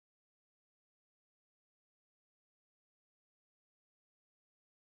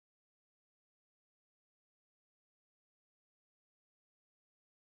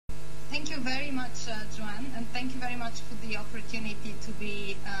very much, Joanne, and thank you very much for the opportunity to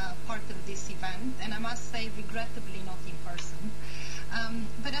be part of this event, and I must say, regrettably not in person.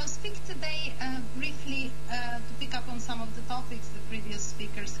 But I'll speak today briefly to pick up on some of the topics the previous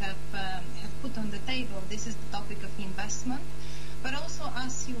speakers have put on the table. This is the topic of investment, but also,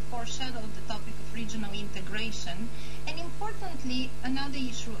 as you foreshadowed, the topic of regional integration, and importantly, another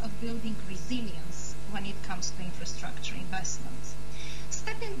issue of building resilience when it comes to infrastructure investments.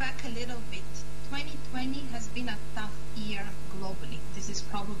 Stepping back a little bit, 2020 has been a tough year globally. This is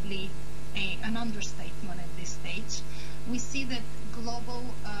probably an understatement at this stage. We see that global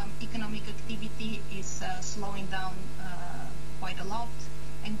economic activity is slowing down quite a lot,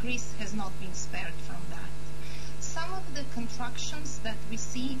 and Greece has not been spared from that. Some of the contractions that we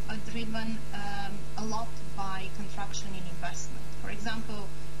see are driven a lot by contraction in investment. For example,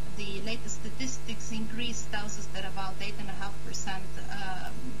 the latest statistics in Greece tells us that about 8.5%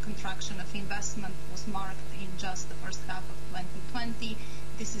 contraction of investment was marked in just the first half of 2020.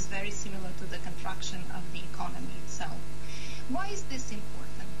 This is very similar to the contraction of the economy itself. Why is this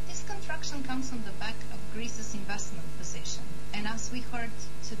important? This contraction comes on the back of Greece's investment position. And as we heard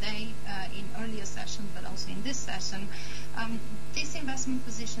today in earlier session, but also in this session, this investment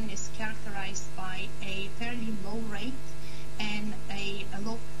position is characterized by a fairly low rate and a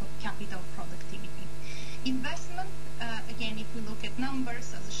low capital productivity. Investment, again, if we look at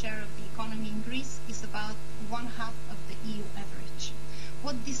numbers as a share of the economy in Greece, is about 1/2 of the EU average.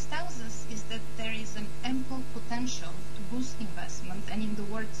 What this tells us is that there is an ample potential to boost investment, and in the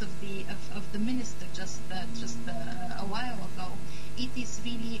words of the minister just a while ago, it is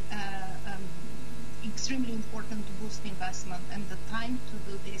really extremely important to boost investment, and the time to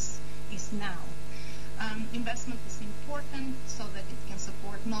do this is now. Investment is important so that it can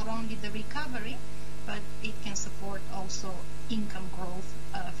support not only the recovery, but it can support also income growth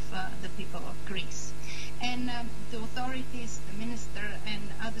of the people of Greece. And the authorities, the minister, and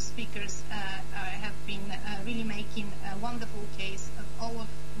other speakers have been really making a wonderful case of all of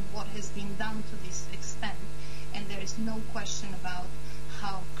what has been done to this extent. And there is no question about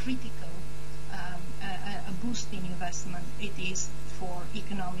how critical a boost in investment it is for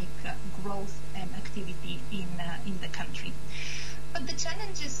economic growth and activity in the country. But the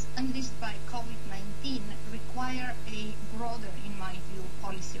challenges unleashed by COVID-19 require a broader, in my view,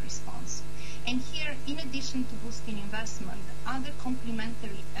 policy response. And here, in addition to boosting investment, other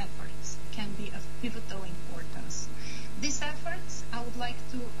complementary efforts can be of pivotal importance. These efforts, I would like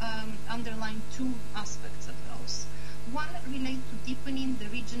to underline two aspects of those. One relates to deepening the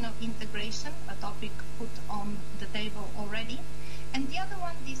regional integration, a topic put on the table already, and the other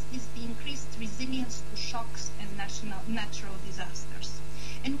one is the increased resilience to shocks and natural disasters.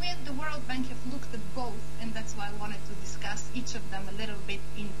 And we at the World Bank have looked at both, and that's why I wanted to discuss each of them a little bit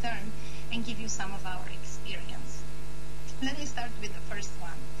in turn and give you some of our experience. Let me start with the first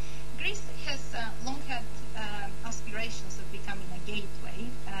one. Greece has long had aspirations of becoming a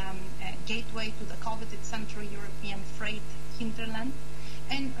gateway to the coveted Central European freight hinterland,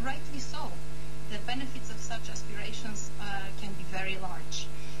 and rightly so. The benefits of such aspirations can be very large.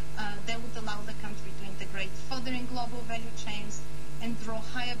 They would allow the country to integrate further in global value chains and draw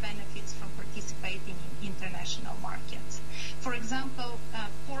higher benefits from participating in international markets. For example,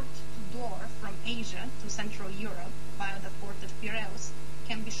 port-to-door from Asia to Central Europe via the port of Piraeus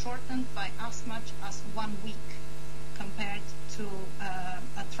can be shortened by as much as 1 week compared to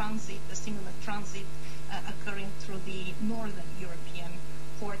a similar transit occurring through the northern European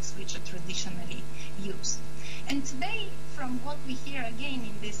ports, which are traditionally used. And today, from what we hear again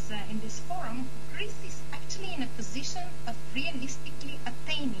in this forum, Greece is actually in a position of realistically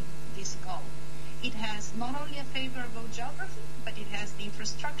attaining this goal. It has not only a favorable geography, but it has the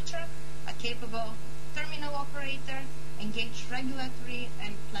infrastructure, a capable terminal operator, engaged regulatory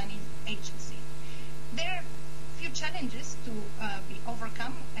and planning agency. There are few challenges to be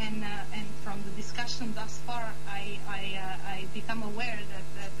overcome, and from the discussion thus far, I become aware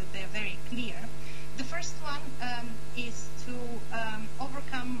that they are very clear. The first one is to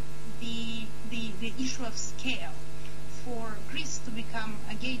overcome the issue of scale. For Greece to become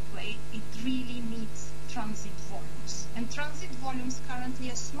a gateway, it really needs transit volumes, and transit volumes currently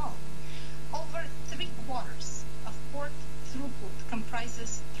are small. Over 3/4 of port throughput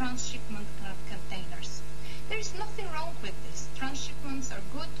comprises transshipment of containers. There is nothing wrong with this. Transshipments are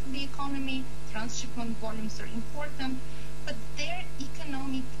good for the economy, transshipment volumes are important, but their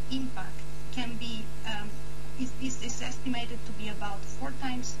economic impact can be is estimated to be about 4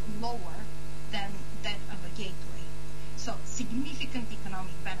 times lower than that of a gateway. So significant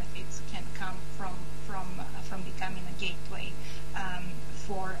economic benefits can come from becoming a gateway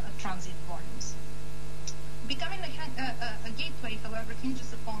for transit volume. however,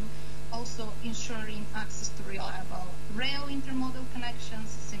 hinges upon also ensuring access to reliable rail intermodal connections,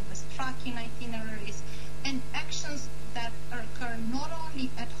 seamless tracking itineraries, and actions that occur not only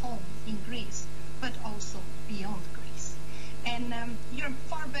at home in Greece, but also beyond Greece. And you're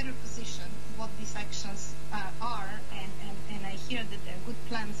far better positioned what these actions are, and I hear that there are good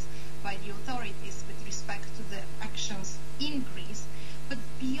plans by the authorities with respect to the actions in Greece, but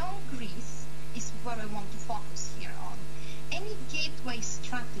beyond Greece is what I want to focus here on. Any gateway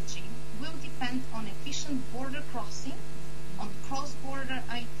strategy will depend on efficient border crossing, on cross-border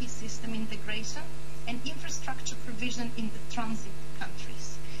IT system integration, and infrastructure provision in the transit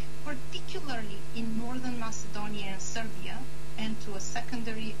countries, particularly in northern Macedonia and Serbia, and to a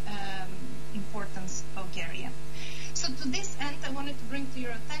secondary importance, Bulgaria. So to this end, I wanted to bring to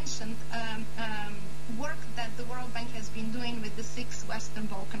your attention work that the World Bank has been doing with the 6 Western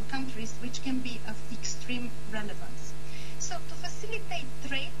Balkan countries, which can be of extreme relevance. So to facilitate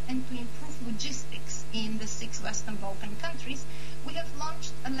trade and to improve logistics in the 6 Western Balkan countries, we have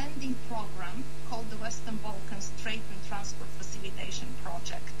launched a lending program called the Western Balkans Trade and Transport Facilitation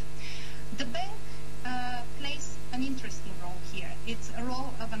Project. The bank plays an interesting role here. It's a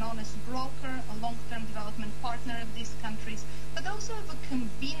role of an honest broker, a long-term development partner of these countries, but also of a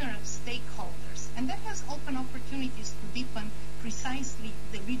convener of stakeholders. And that has opened opportunities to deepen precisely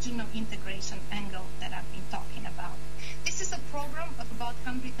the regional integration angle that I've been talking about. This is a program of about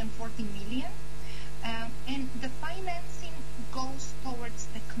 140 million, and the financing goes towards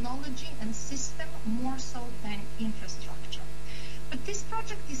technology and system more so than infrastructure. But this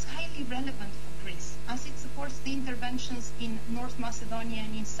project is highly relevant for Greece, as it supports the interventions in North Macedonia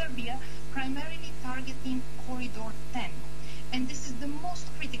and in Serbia, primarily targeting Corridor 10. And this is the most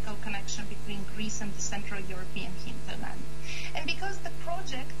critical connection between Greece and the Central European hinterland. And because the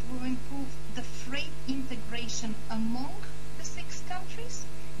project will improve the freight integration among the 6 countries,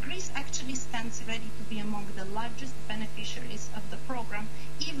 Greece actually stands ready to be among the largest beneficiaries of the program,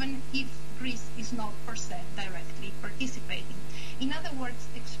 even if Greece is not per se directly participating. In other words,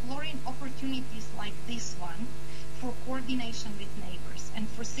 exploring opportunities like this one for coordination with neighbors and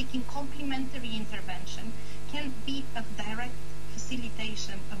for seeking complementary intervention can be a direct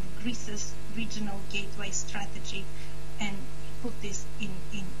facilitation of Greece's regional gateway strategy and put this in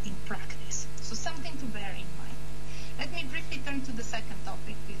practice. So something to bear in mind. Let me briefly turn to the second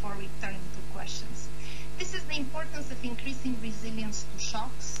topic before we turn into questions. This is the importance of increasing resilience to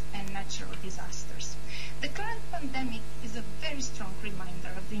shocks and natural disasters. The current pandemic is a very strong reminder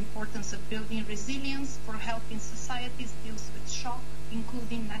of the importance of building resilience for helping societies deal with shock,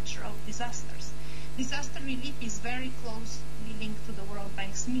 including natural disasters. Disaster relief is very closely linked to the World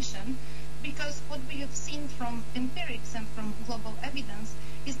Bank's mission, because what we have seen from empirics and from global evidence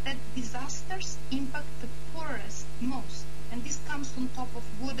is that disasters impact the poorest most, and this comes on top of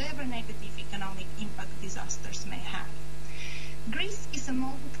whatever negative economic impact disasters may have. Greece is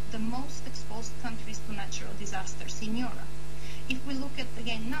among the most exposed countries to natural disasters in Europe. If we look at,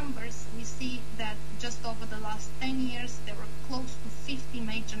 again, numbers, we see that just over the last 10 years, there were close to 50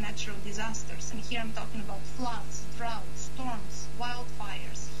 major natural disasters. And here I'm talking about floods, droughts, storms,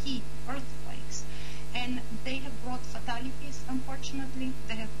 wildfires, heat, earthquakes. And they have brought fatalities, unfortunately.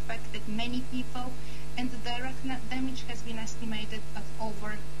 They have affected many people. And the direct damage has been estimated at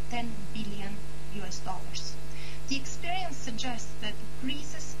over $10 billion. The experience suggests that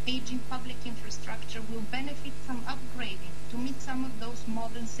Greece's aging public infrastructure will benefit from upgrading to meet some of those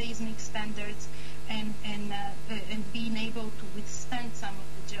modern seismic standards and being able to withstand some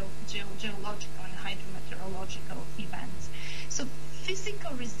of the geological and hydrometeorological events. So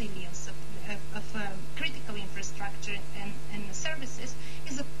physical resilience of critical infrastructure and services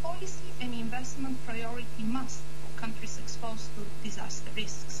is a policy and investment priority must for countries exposed to disaster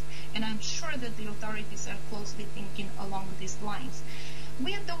risks. And I'm sure that the authorities are closely thinking along these lines.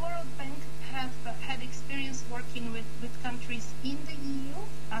 We at the World Bank have had experience working with countries in the EU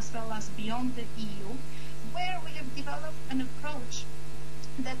as well as beyond the EU, where we have developed an approach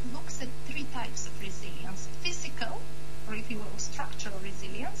that looks at 3 types of resilience: physical, or if you will, structural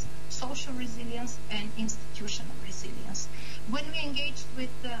resilience, social resilience, and institutional resilience. When we engaged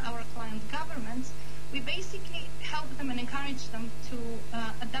with our client governments, we basically help them and encourage them to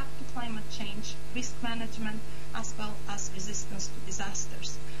adapt to climate change, risk management, as well as resistance to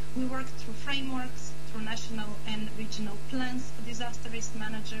disasters. We work through frameworks, through national and regional plans for disaster risk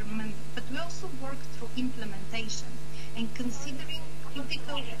management, but we also work through implementation, and considering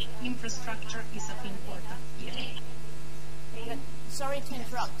critical infrastructure is of importance here. Sorry to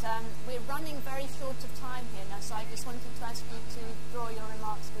interrupt. We're running very short of time here now, so I just wanted to ask you to draw your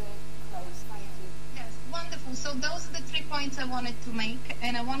remarks to a close. Thank you. Yes, Wonderful. So those are the 3 points I wanted to make,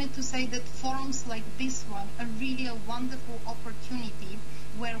 and I wanted to say that forums like this one are really a wonderful opportunity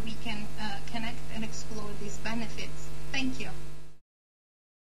where we can connect and explore these benefits. Thank you.